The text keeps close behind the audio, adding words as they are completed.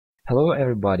Hello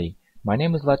everybody, my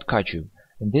name is Latkachu.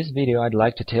 In this video I'd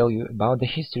like to tell you about the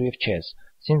history of chess,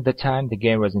 since the time the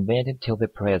game was invented till the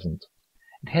present.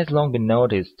 It has long been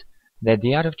noticed that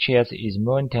the art of chess is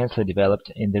more intensely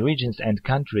developed in the regions and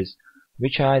countries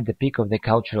which are at the peak of their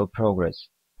cultural progress.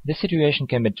 This situation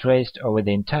can be traced over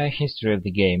the entire history of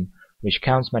the game, which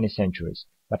counts many centuries.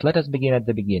 But let us begin at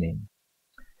the beginning.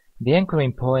 The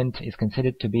anchoring point is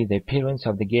considered to be the appearance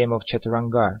of the game of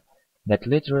Chaturanga, that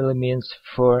literally means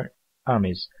four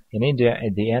armies, in India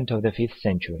at the end of the 5th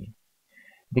century.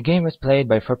 The game was played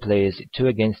by 4 players, 2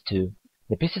 against 2.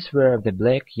 The pieces were of the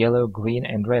black, yellow, green,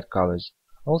 and red colors.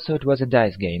 Also it was a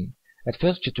dice game. At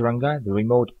first Chaturanga, the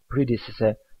remote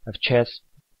predecessor of chess,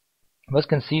 was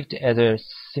conceived as a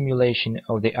simulation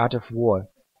of the art of war.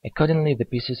 Accordingly, the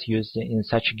pieces used in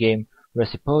such a game were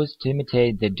supposed to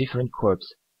imitate the different corps.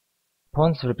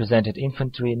 Pawns represented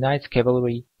infantry, knights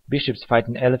cavalry, bishops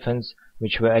fighting elephants,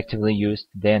 which were actively used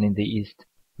then in the East.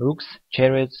 Rooks,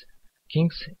 chariots,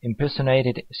 kings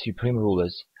impersonated supreme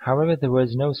rulers. However, there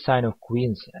was no sign of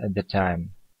queens at the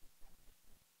time.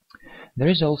 There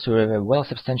is also a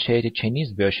well-substantiated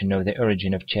Chinese version of the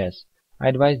origin of chess. I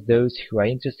advise those who are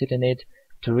interested in it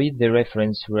to read the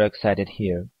reference work cited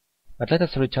here. But let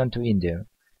us return to India.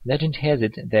 Legend has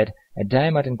it that a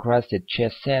diamond-encrusted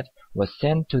chess set was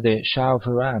sent to the Shah of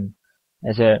Iran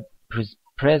as a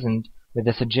present, with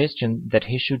the suggestion that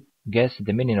he should guess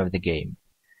the meaning of the game.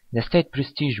 The state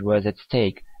prestige was at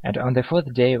stake, and on the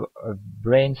 4th day of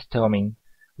brainstorming,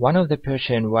 one of the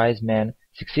Persian wise men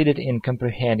succeeded in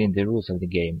comprehending the rules of the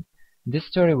game. This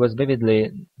story was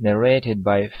vividly narrated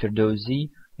by Ferdowsi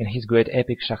in his great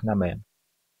epic Shahnameh.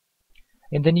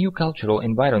 In the new cultural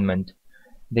environment,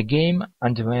 the game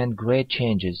underwent great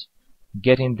changes,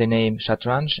 getting the name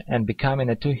Shatranj and becoming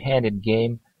a two-handed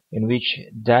game in which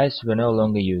dice were no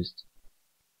longer used.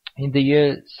 In the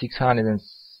year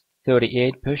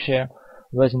 638, Persia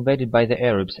was invaded by the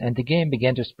Arabs, and the game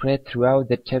began to spread throughout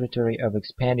the territory of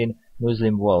expanding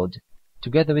Muslim world.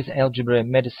 Together with algebra,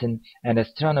 medicine, and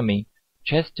astronomy,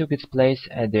 chess took its place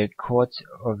at the courts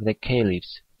of the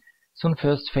caliphs. Soon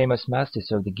first famous masters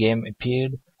of the game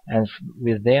appeared, and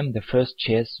with them the first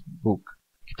chess book,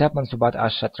 Kitab Mansubat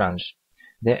ash-Shatranj.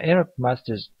 The Arab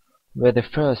masters were the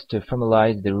first to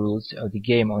formalize the rules of the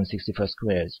game on 64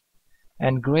 squares,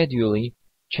 and gradually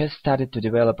chess started to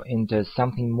develop into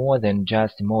something more than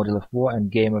just a model of war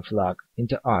and game of luck,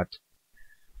 into art.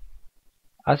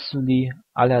 As-Suli,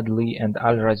 Al-Adli, and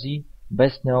Al-Razi,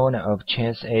 best known of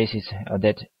chess aces of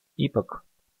that epoch,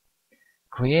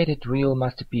 created real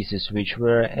masterpieces which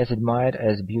were as admired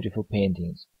as beautiful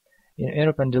paintings. In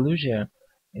Europe and Andalusia,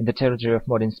 in the territory of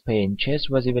modern Spain, chess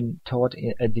was even taught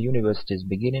at the universities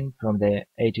beginning from the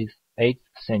 8th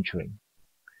century.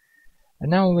 And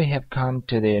now we have come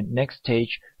to the next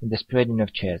stage in the spreading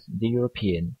of chess, the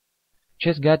European.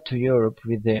 Chess got to Europe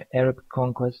with the Arab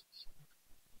conquests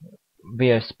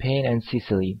via Spain and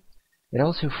Sicily. It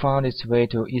also found its way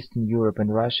to Eastern Europe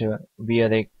and Russia via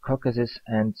the Caucasus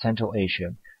and Central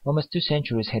Asia. Almost 2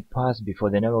 centuries had passed before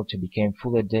the novelty became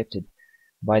fully adopted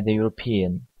by the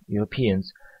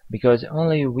Europeans, because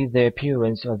only with the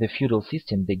appearance of the feudal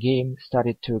system the game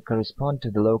started to correspond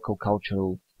to the local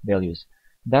cultural values.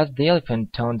 Thus the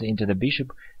elephant turned into the bishop,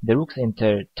 the rooks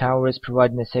entered towers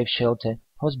providing a safe shelter,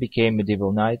 horse became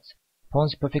medieval knights,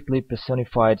 pawns perfectly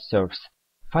personified serfs.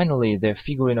 Finally the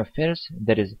figure in affairs,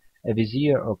 that is, a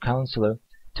vizier or counselor,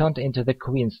 turned into the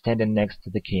queen standing next to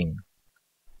the king.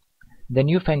 The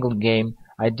newfangled game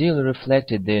ideally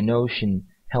reflected the notion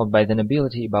held by the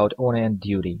nobility about honor and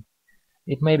duty.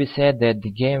 It may be said that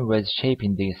the game was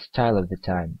shaping the style of the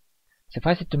time.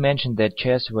 Suffice it to mention that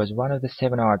chess was one of the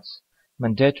 7 arts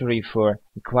mandatory for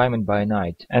acquirement by a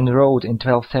knight, and wrote in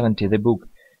 1270 the book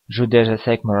Jeux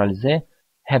d'échecs moralisés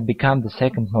had become the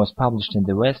second most published in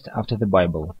the West after the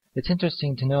Bible. It's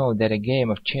interesting to know that a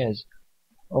game of chess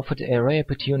offered a rare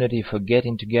opportunity for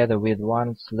getting together with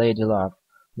one's lady love,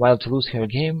 while to lose her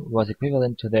game was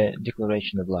equivalent to the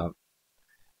declaration of love.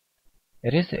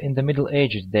 It is in the Middle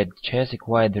Ages that chess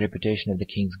acquired the reputation of the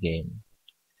king's game.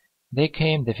 Then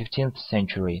came the 15th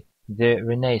century, the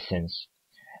Renaissance,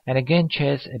 and again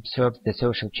chess absorbed the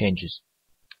social changes.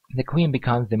 The queen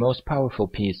becomes the most powerful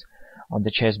piece on the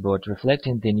chessboard,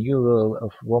 reflecting the new role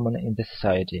of woman in the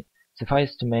society.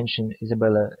 Suffice to mention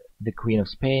Isabella, the Queen of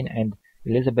Spain, and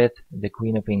Elizabeth, the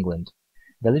Queen of England.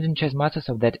 The leading chess masters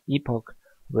of that epoch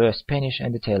were Spanish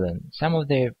and Italian. Some of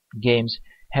their games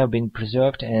have been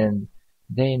preserved, and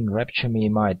they enrapture me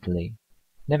mightily.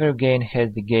 Never again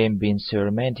has the game been so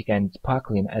romantic and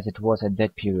sparkling as it was at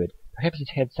that period. Perhaps it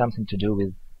had something to do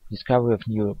with discovery of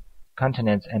new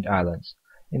continents and islands.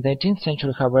 In the 18th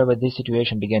century, however, this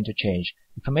situation began to change.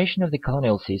 The formation of the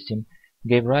colonial system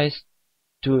gave rise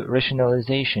to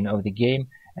rationalization of the game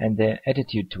and the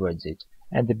attitude towards it,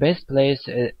 and the best players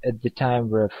at the time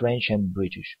were French and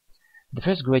British. The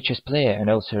first great chess player, and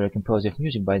also a composer of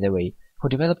music by the way, who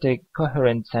developed a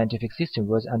coherent scientific system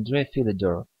was André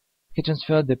Philidor. He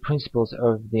transferred the principles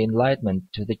of the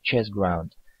Enlightenment to the chess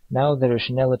ground. Now the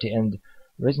rationality and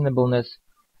reasonableness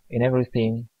in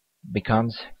everything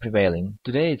becomes prevailing.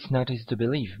 Today it's not easy to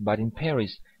believe, but in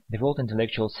Paris, the world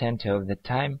intellectual center of the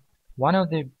time, one of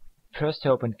the first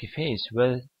open cafes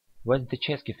was the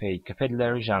chess cafe, Café de la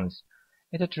Régence.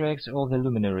 It attracts all the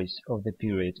luminaries of the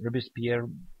period, Robespierre,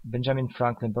 Benjamin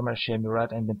Franklin, Beaumarchais,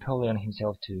 Murat, and Napoleon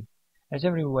himself too. As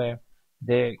everywhere,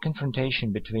 the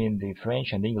confrontation between the French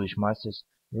and English masters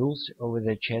rules over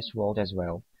the chess world as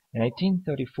well. In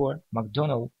 1834,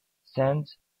 MacDonald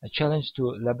sends a challenge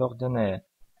to Labourdonnais,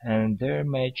 and their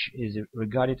match is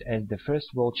regarded as the first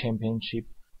world championship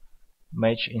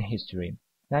match in history.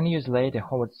 9 years later,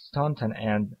 Howard Staunton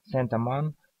and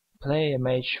Saint-Amand play a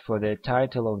match for the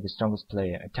title of the strongest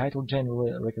player, a title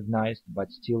generally recognized but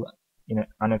still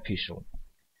unofficial.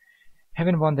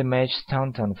 Having won the match,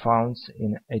 Staunton founds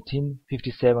in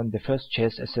 1857 the first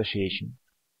chess association.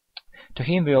 To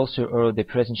him we also owe the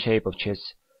present shape of chess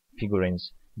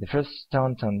figurines. The first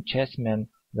Staunton chessmen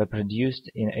were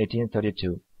produced in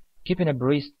 1832. Keeping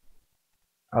abreast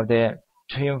of the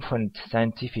triumphant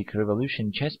scientific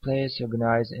revolution, chess players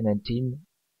organized in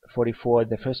 1844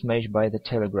 the first match by the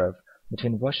telegraph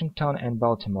between Washington and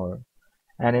Baltimore,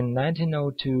 and in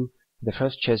 1902 the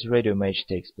first chess radio match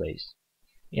takes place.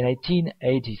 In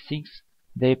 1886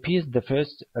 there appears the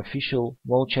first official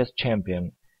world chess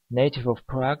champion, native of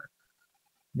Prague,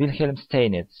 Wilhelm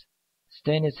Steinitz.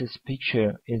 Steinitz's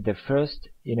picture is the first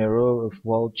in a row of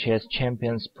world chess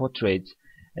champions' portraits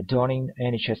adorning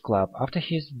any chess club. After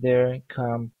his there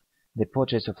come the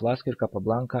portraits of Lasker,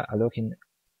 Capablanca, Alokin,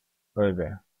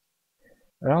 Euler.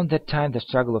 Around that time the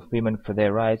struggle of women for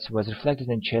their rights was reflected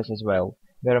in chess as well.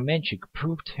 Vera Menchik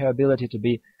proved her ability to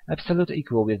be absolute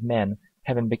equal with men,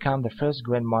 having become the first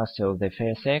grandmaster of the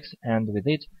fair sex, and with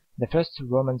it the first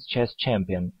women's chess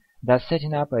champion, thus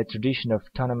setting up a tradition of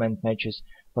tournament matches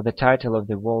for the title of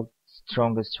the world's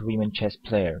strongest women chess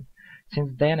player.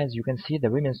 Since then, as you can see,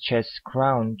 the women's chess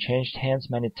crown changed hands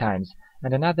many times,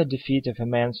 and another defeat of a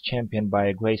man's champion by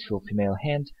a graceful female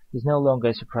hand is no longer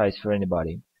a surprise for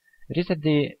anybody. It is at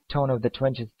the turn of the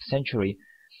 20th century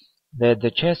that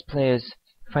the chess players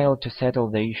failed to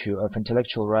settle the issue of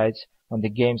intellectual rights on the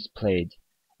games played,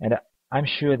 and I'm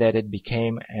sure that it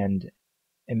became an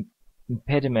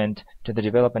impediment to the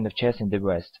development of chess in the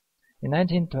West. In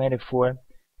 1924,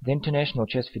 the International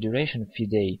Chess Federation,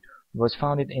 FIDE, was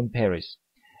founded in Paris,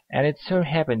 and it so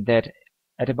happened that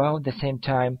at about the same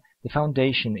time the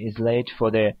foundation is laid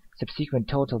for the subsequent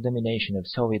total domination of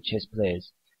Soviet chess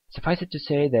players. Suffice it to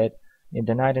say that in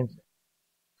the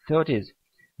 1930s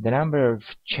the number of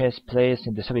chess players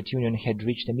in the Soviet Union had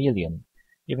reached 1 million.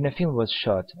 Even a film was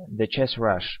shot, The Chess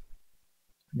Rush.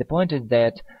 The point is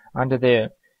that under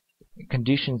the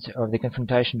conditions of the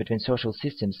confrontation between social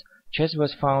systems, chess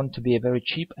was found to be a very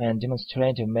cheap and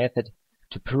demonstrative method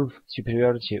to prove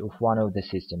superiority of one of the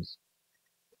systems.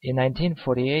 In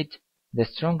 1948, the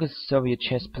strongest Soviet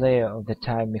chess player of the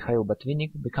time, Mikhail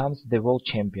Botvinnik, becomes the world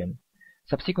champion.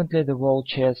 Subsequently, the world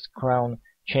chess crown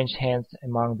changed hands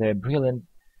among the brilliant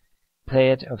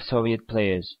pleiad of Soviet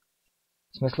players.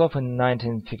 Smyslov in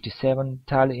 1957,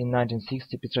 Tal in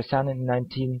 1960, Petrosyan in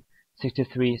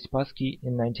 1963, Spassky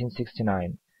in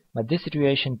 1969. But this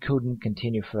situation couldn't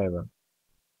continue forever.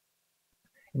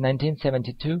 In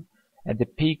 1972, at the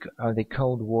peak of the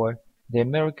Cold War, the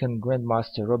American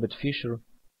Grandmaster Robert Fischer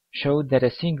showed that a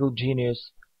single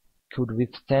genius could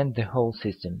withstand the whole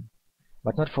system.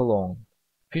 But not for long.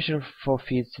 Fischer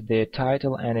forfeits the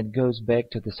title and it goes back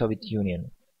to the Soviet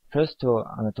Union, first to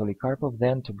Anatoly Karpov,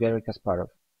 then to Garry Kasparov.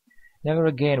 Never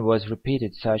again was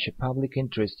repeated such a public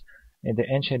interest in the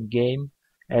ancient game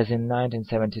as in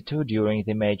 1972 during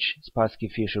the match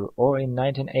Spassky-Fischer, or in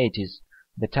 1980s,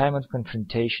 the time of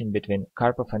confrontation between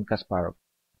Karpov and Kasparov.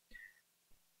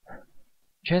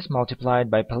 Chess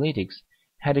multiplied by politics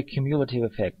had a cumulative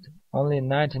effect. Only in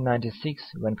 1996,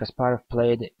 when Kasparov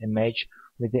played a match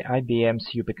with the IBM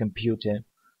supercomputer,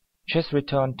 chess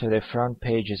returned to the front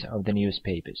pages of the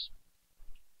newspapers.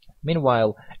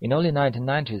 Meanwhile, in early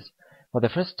 1990s, for the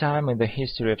first time in the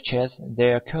history of chess,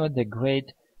 there occurred the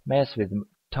great mass with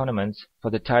tournaments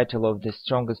for the title of the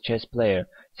strongest chess player,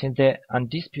 since the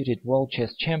undisputed world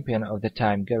chess champion of the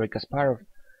time, Garry Kasparov,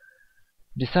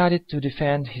 decided to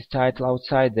defend his title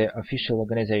outside the official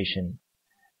organization.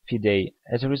 FIDE.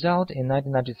 As a result, in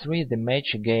 1993 the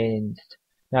match against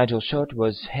Nigel Short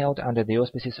was held under the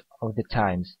auspices of the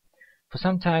Times. For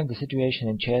some time the situation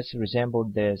in chess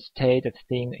resembled the state of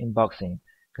things in boxing.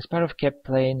 Kasparov kept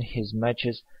playing his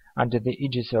matches under the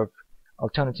aegis of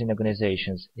alternating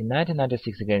organizations. In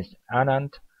 1996 against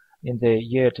Anand, in the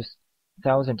year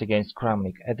 2000 against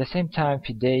Kramnik. At the same time,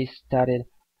 FIDE started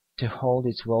to hold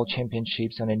its world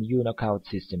championships on a new knockout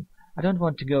system. I don't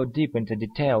want to go deep into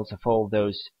details of all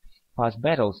those past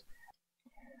battles.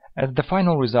 As the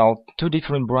final result, two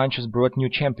different branches brought new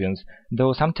champions,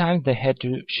 though sometimes they had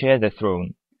to share the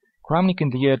throne. Kramnik in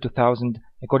the year 2000,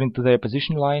 according to their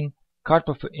position line,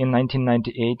 Karpov in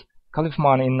 1998,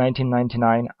 Kalifman in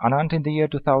 1999, Anand in the year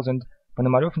 2000,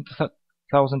 Ponomarev in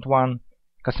 2001,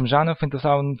 Kasimzhanov in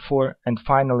 2004, and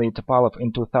finally Topalov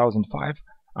in 2005,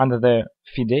 under the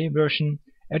FIDE version,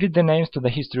 added their names to the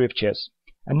history of chess,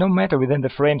 and no matter within the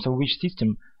frames of which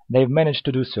system, they've managed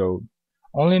to do so.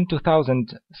 Only in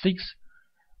 2006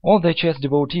 all the chess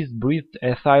devotees breathed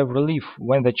a sigh of relief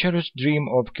when the cherished dream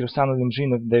of Kirsan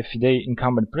Limzhin, the FIDE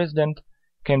incumbent president,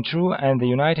 came true and the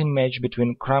uniting match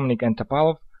between Kramnik and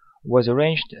Topalov was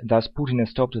arranged, thus putting a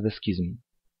stop to the schism.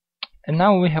 And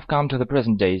now we have come to the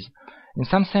present days. In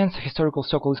some sense the historical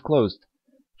circle is closed,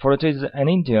 for it is an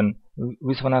Indian,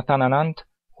 Viswanathan Anand,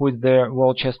 who is the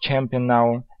world chess champion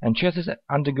now, and chess is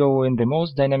undergoing the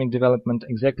most dynamic development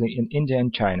exactly in India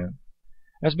and China.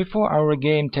 As before, our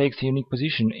game takes a unique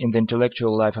position in the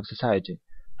intellectual life of society.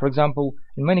 For example,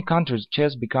 in many countries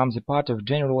chess becomes a part of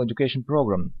general education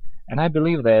program, and I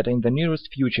believe that in the nearest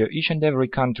future each and every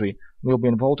country will be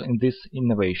involved in this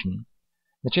innovation.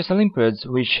 The chess Olympiads,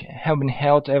 which have been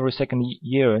held every second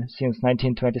year since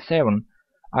 1927,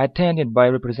 are attended by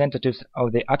representatives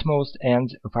of the utmost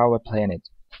ends of our planet.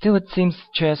 Still it seems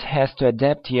chess has to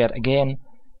adapt yet again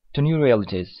to new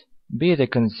realities, be it a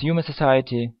consumer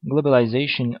society,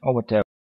 globalization, or whatever.